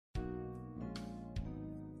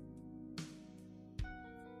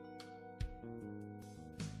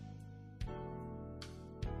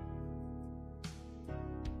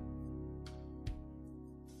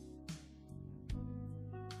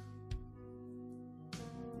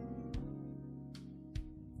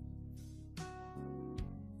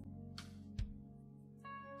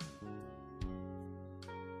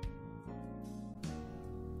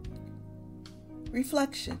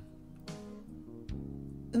Reflection.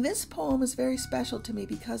 This poem is very special to me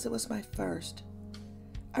because it was my first.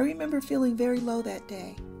 I remember feeling very low that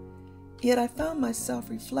day, yet I found myself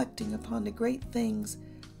reflecting upon the great things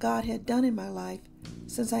God had done in my life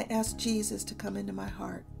since I asked Jesus to come into my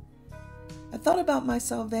heart. I thought about my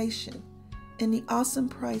salvation and the awesome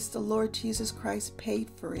price the Lord Jesus Christ paid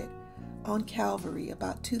for it on Calvary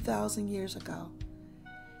about 2,000 years ago.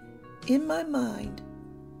 In my mind,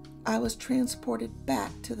 I was transported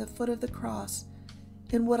back to the foot of the cross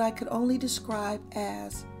in what I could only describe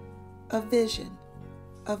as a vision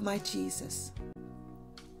of my Jesus.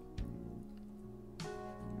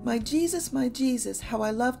 My Jesus, how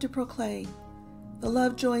I love to proclaim the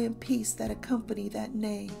love, joy, and peace that accompany that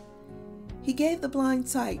name. He gave the blind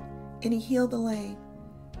sight and he healed the lame.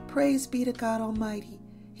 Praise be to God Almighty,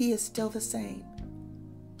 he is still the same.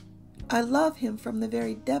 I love him from the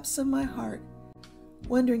very depths of my heart,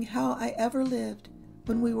 wondering how I ever lived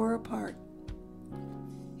when we were apart.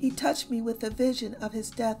 He touched me with the vision of his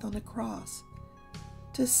death on the cross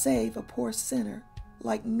to save a poor sinner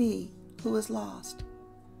like me who is lost.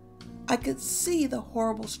 I could see the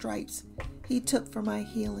horrible stripes he took for my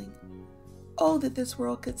healing. Oh, that this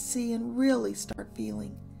world could see and really start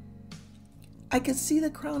feeling. I could see the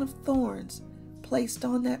crown of thorns placed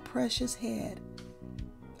on that precious head,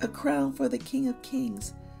 a crown for the King of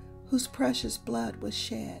Kings whose precious blood was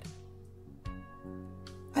shed.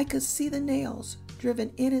 I could see the nails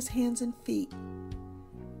driven in his hands and feet,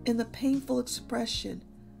 and the painful expression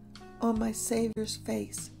on my Savior's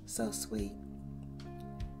face so sweet.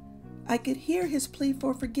 I could hear his plea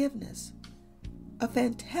for forgiveness, a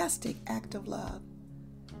fantastic act of love,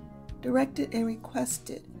 directed and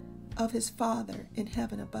requested of his Father in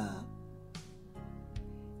heaven above.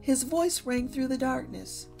 His voice rang through the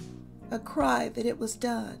darkness, a cry that it was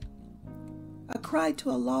done, a cry to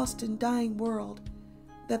a lost and dying world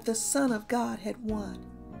that the Son of God had won.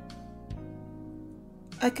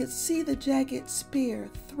 I could see the jagged spear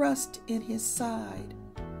thrust in his side.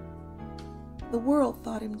 The world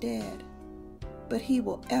thought him dead, but he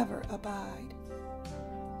will ever abide.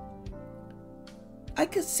 I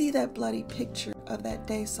could see that bloody picture of that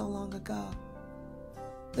day so long ago,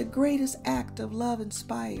 the greatest act of love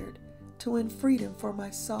inspired to win freedom for my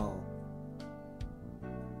soul.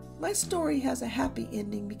 My story has a happy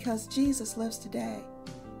ending because Jesus lives today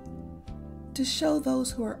to show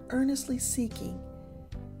those who are earnestly seeking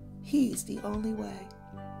he's the only way.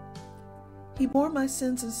 He bore my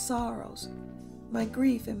sins and sorrows, my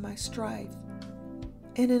grief and my strife,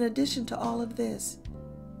 and in addition to all of this,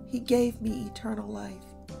 he gave me eternal life.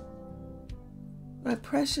 My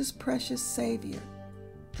precious, precious Savior,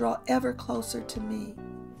 draw ever closer to me,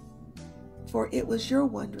 for it was your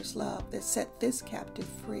wondrous love that set this captive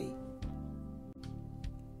free.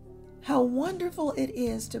 How wonderful it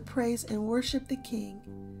is to praise and worship the King.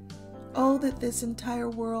 Oh, that this entire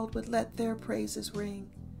world would let their praises ring.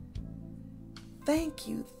 Thank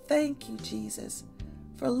you, Jesus,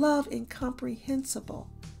 for love incomprehensible,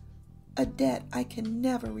 a debt I can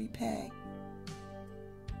never repay.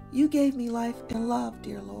 You gave me life and love,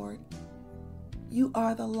 dear Lord. You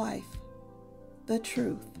are the life, the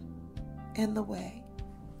truth, and the way.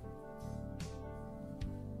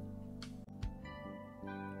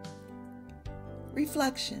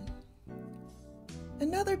 Reflection.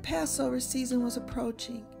 Another Passover season was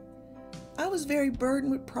approaching. I was very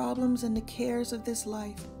burdened with problems and the cares of this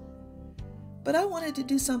life. But I wanted to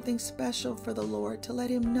do something special for the Lord to let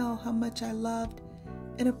him know how much I loved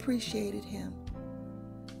and appreciated him.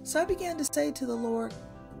 So I began to say to the Lord,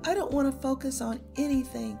 I don't want to focus on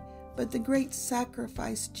anything but the great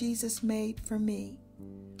sacrifice Jesus made for me.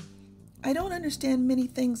 I don't understand many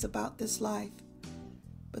things about this life,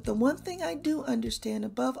 but the one thing I do understand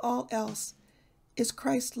above all else is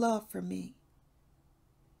Christ's love for me.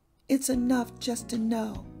 It's enough just to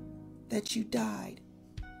know that you died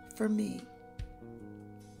for me.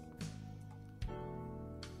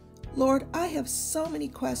 Lord, I have so many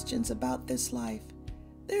questions about this life.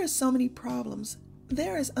 There are so many problems.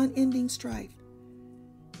 There is unending strife.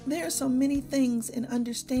 There are so many things in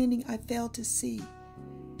understanding I fail to see.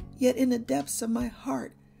 Yet in the depths of my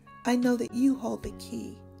heart, I know that you hold the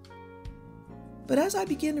key. But as I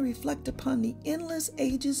begin to reflect upon the endless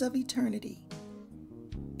ages of eternity,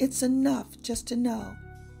 it's enough just to know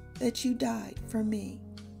that you died for me.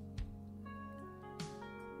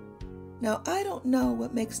 Now, I don't know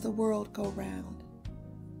what makes the world go round,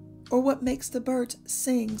 or what makes the birds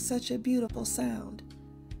sing such a beautiful sound,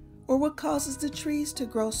 or what causes the trees to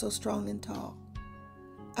grow so strong and tall.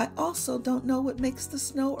 I also don't know what makes the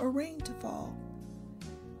snow or rain to fall.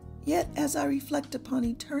 Yet, as I reflect upon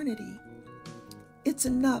eternity, It's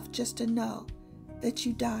enough just to know that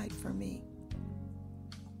you died for me.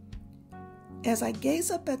 As I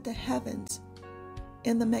gaze up at the heavens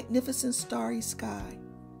and the magnificent starry sky,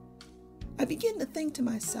 I begin to think to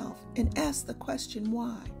myself and ask the question,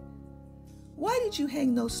 why? Why did you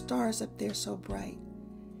hang those stars up there so bright?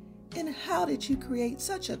 And how did you create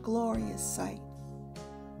such a glorious sight?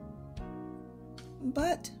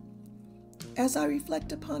 But as I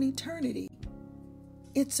reflect upon eternity,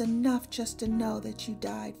 it's enough just to know that you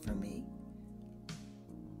died for me.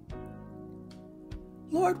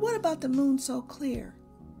 Lord, what about the moon so clear,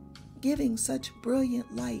 giving such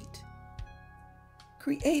brilliant light,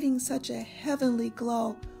 creating such a heavenly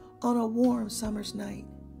glow on a warm summer's night?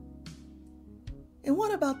 And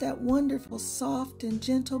what about that wonderful, soft and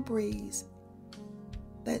gentle breeze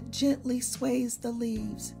that gently sways the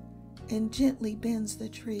leaves and gently bends the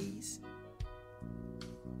trees?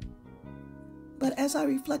 But as I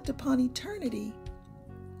reflect upon eternity,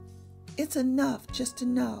 it's enough just to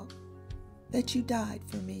know that you died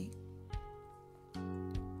for me.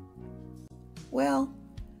 Well,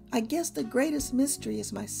 I guess the greatest mystery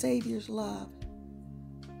is my Savior's love.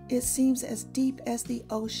 It seems as deep as the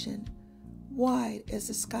ocean, wide as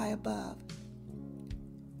the sky above.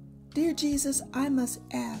 Dear Jesus, I must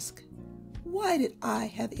ask, why did I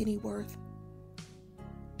have any worth?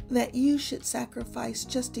 That you should sacrifice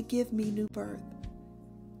just to give me new birth.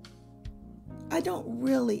 I don't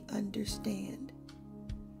really understand.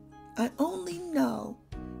 I only know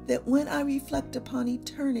that when I reflect upon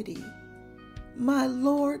eternity, my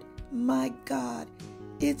Lord, my God,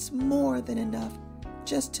 it's more than enough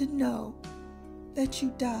just to know that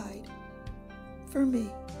you died for me.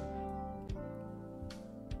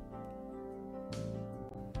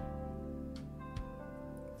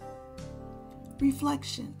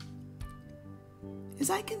 Reflection. As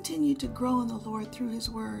I continued to grow in the Lord through His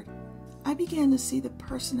Word, I began to see the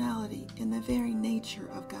personality and the very nature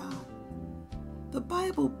of God. The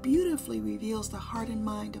Bible beautifully reveals the heart and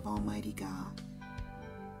mind of Almighty God.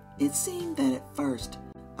 It seemed that at first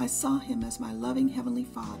I saw Him as my loving Heavenly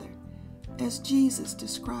Father, as Jesus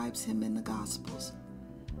describes Him in the Gospels.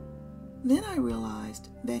 Then I realized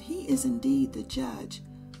that He is indeed the judge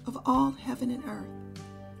of all heaven and earth.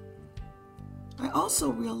 I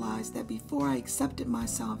also realized that before I accepted my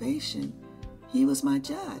salvation, He was my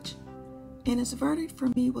judge, and His verdict for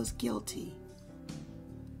me was guilty.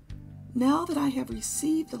 Now that I have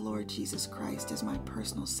received the Lord Jesus Christ as my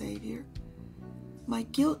personal Savior, my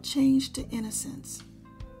guilt changed to innocence,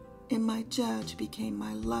 and my judge became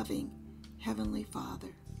my loving Heavenly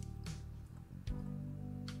Father.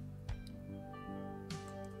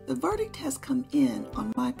 The verdict has come in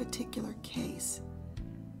on my particular case,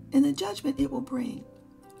 and the judgment it will bring,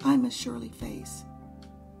 I must surely face.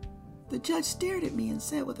 The judge stared at me and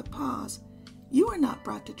said with a pause, "You are not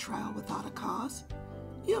brought to trial without a cause.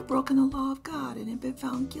 You have broken the law of God and have been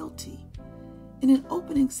found guilty in an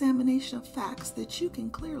open examination of facts that you can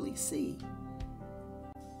clearly see."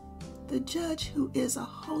 The judge, who is a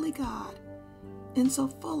holy God and so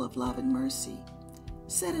full of love and mercy,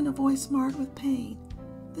 said in a voice marred with pain,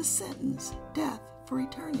 "The sentence, death for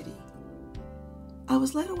eternity." I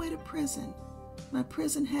was led away to prison. My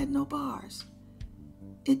prison had no bars.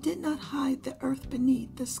 It did not hide the earth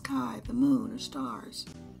beneath, the sky, the moon, or stars.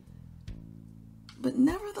 But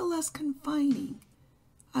nevertheless confining,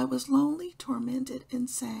 I was lonely, tormented, and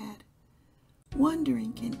sad,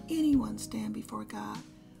 wondering, can anyone stand before God,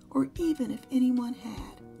 or even if anyone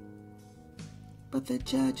had? But the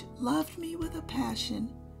judge loved me with a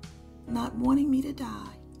passion, not wanting me to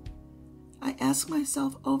die. I ask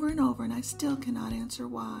myself over and over, and I still cannot answer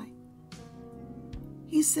why.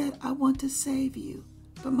 He said, "I want to save you,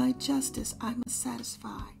 but my justice I must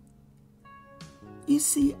satisfy." You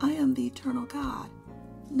see, I am the eternal God,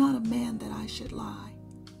 not a man that I should lie.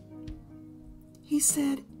 He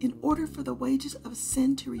said, in order for the wages of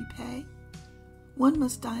sin to repay, one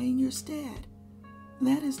must die in your stead.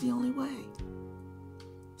 That is the only way.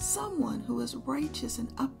 Someone who is righteous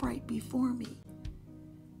and upright before me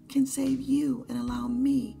can save you and allow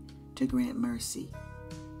me to grant mercy.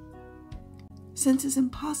 Since it's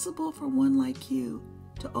impossible for one like you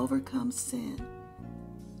to overcome sin,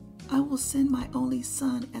 I will send my only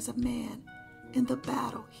Son as a man. In the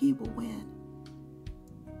battle He will win.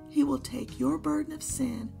 He will take your burden of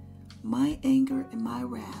sin, my anger and my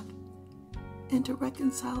wrath, and to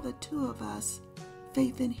reconcile the two of us,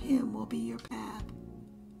 faith in Him will be your path.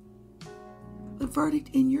 The verdict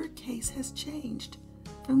in your case has changed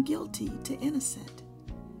from guilty to innocent,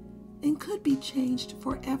 and could be changed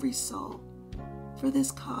for every soul. For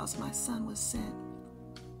this cause my Son was sent.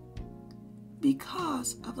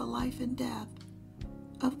 Because of the life and death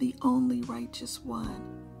of the only righteous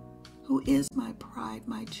one, who is my pride,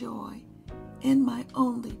 my joy, and my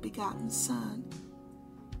only begotten Son.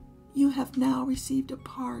 You have now received a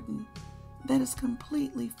pardon that is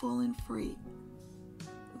completely full and free,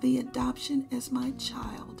 the adoption as my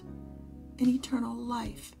child, and eternal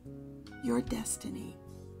life, your destiny.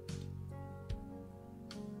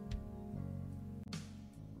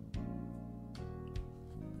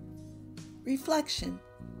 Reflection.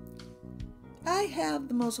 I have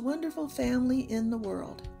the most wonderful family in the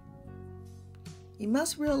world. You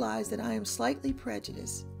must realize that I am slightly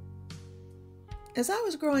prejudiced. As I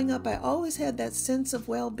was growing up, I always had that sense of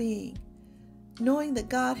well-being, knowing that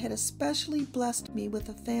God had especially blessed me with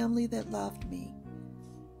a family that loved me.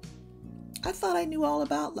 I thought I knew all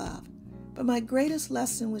about love, but my greatest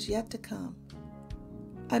lesson was yet to come.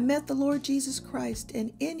 I met the Lord Jesus Christ,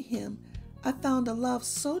 and in Him I found a love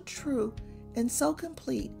so true and so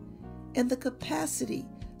complete, and the capacity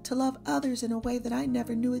to love others in a way that I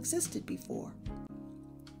never knew existed before.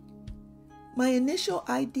 My initial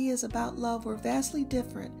ideas about love were vastly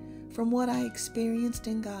different from what I experienced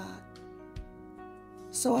in God.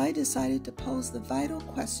 So I decided to pose the vital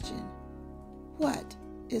question, what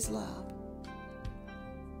is love?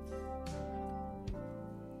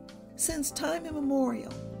 Since time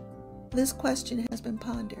immemorial, this question has been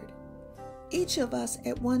pondered. Each of us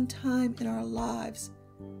at one time in our lives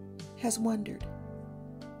has wondered.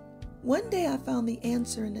 One day I found the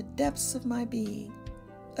answer in the depths of my being,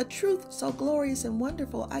 a truth so glorious and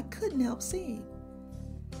wonderful I couldn't help seeing.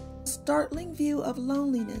 A startling view of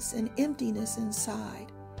loneliness and emptiness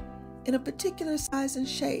inside, in a particular size and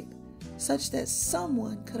shape, such that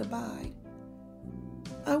someone could abide.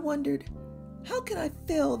 I wondered, how can I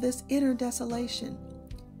fill this inner desolation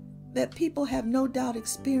that people have no doubt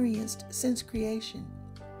experienced since creation?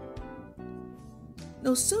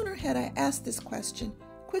 No sooner had I asked this question,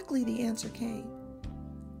 quickly the answer came.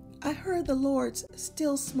 I heard the Lord's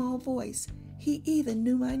still small voice. He even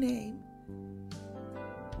knew my name.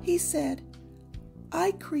 He said,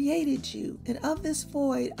 I created you, and of this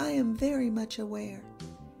void I am very much aware.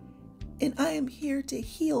 And I am here to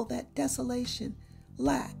heal that desolation,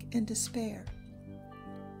 lack, and despair.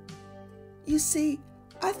 You see,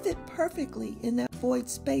 I fit perfectly in that void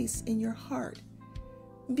space in your heart,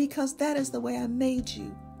 because that is the way I made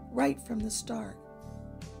you right from the start.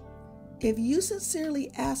 If you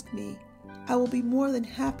sincerely ask me, I will be more than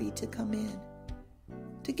happy to come in.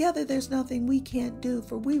 Together there's nothing we can't do,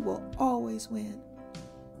 for we will always win.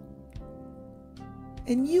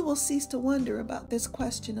 And you will cease to wonder about this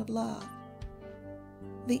question of love.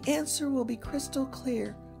 The answer will be crystal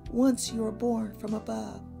clear once you are born from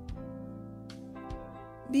above.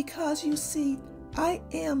 Because you see, I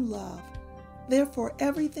am love, therefore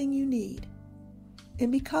everything you need.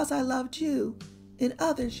 And because I loved you, in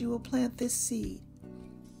others you will plant this seed.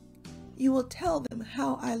 You will tell them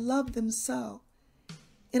how I love them so,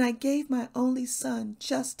 and I gave my only Son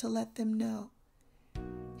just to let them know.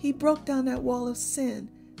 He broke down that wall of sin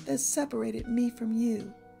that separated me from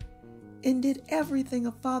you, and did everything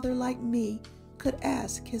a father like me could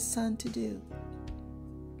ask his Son to do.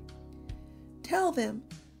 Tell them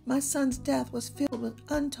my Son's death was filled with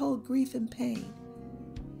untold grief and pain,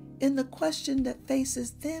 and the question that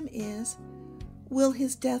faces them is, will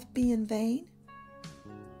his death be in vain?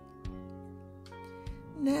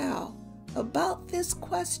 Now, about this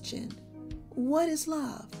question, what is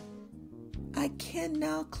love? I can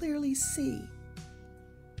now clearly see.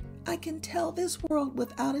 I can tell this world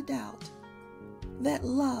without a doubt that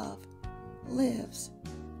love lives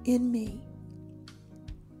in me.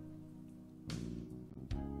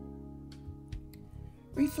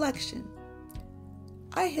 Reflection.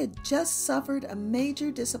 I had just suffered a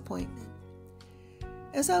major disappointment.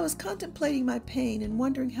 As I was contemplating my pain and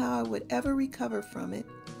wondering how I would ever recover from it,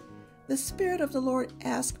 the Spirit of the Lord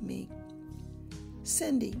asked me,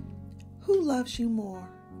 Cindy, who loves you more?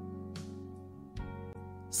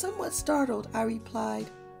 Somewhat startled, I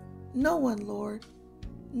replied, no one, Lord.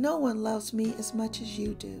 No one loves me as much as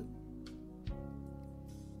you do.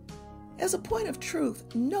 As a point of truth,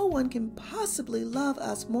 no one can possibly love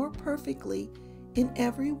us more perfectly in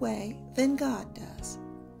every way than God does.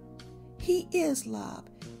 He is love,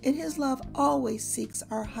 and His love always seeks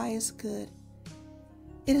our highest good.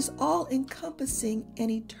 It is all-encompassing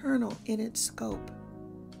and eternal in its scope.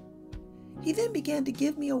 He then began to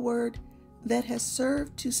give me a word that has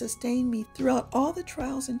served to sustain me throughout all the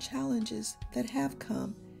trials and challenges that have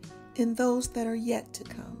come and those that are yet to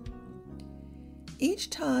come. Each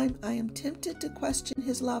time I am tempted to question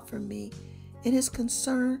His love for me and His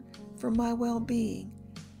concern for my well-being,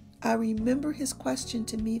 I remember His question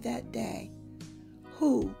to me that day,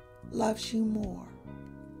 Who loves you more?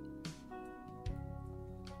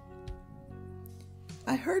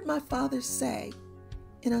 I heard my Father say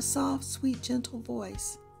in a soft, sweet, gentle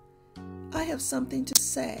voice, I have something to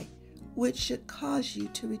say which should cause you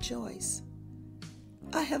to rejoice.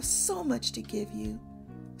 I have so much to give you,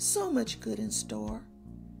 so much good in store.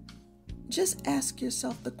 Just ask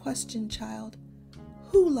yourself the question, child,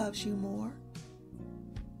 who loves you more?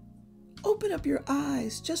 Open up your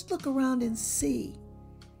eyes, just look around and see.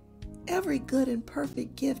 Every good and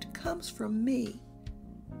perfect gift comes from me.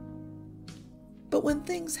 But when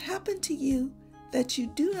things happen to you that you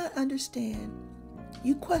do not understand,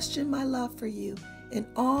 you question my love for you and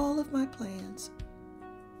all of my plans.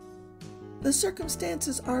 The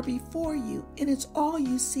circumstances are before you, and it's all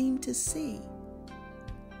you seem to see.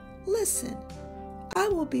 Listen, I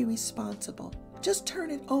will be responsible. Just turn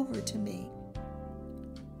it over to me.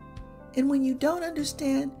 And when you don't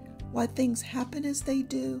understand why things happen as they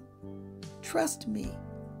do, trust me,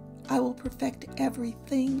 I will perfect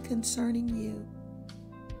everything concerning you.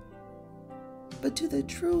 But to the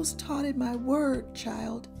truths taught in my word,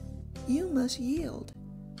 child, you must yield.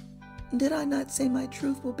 Did I not say my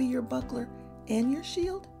truth will be your buckler and your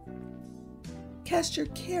shield? Cast your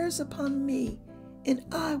cares upon me, and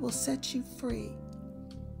I will set you free.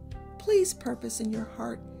 Please purpose in your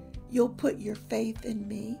heart you'll put your faith in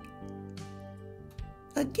me.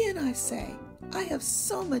 Again I say, I have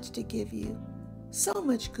so much to give you, so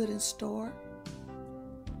much good in store.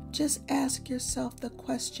 Just ask yourself the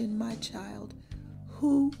question, my child,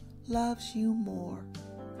 who loves you more?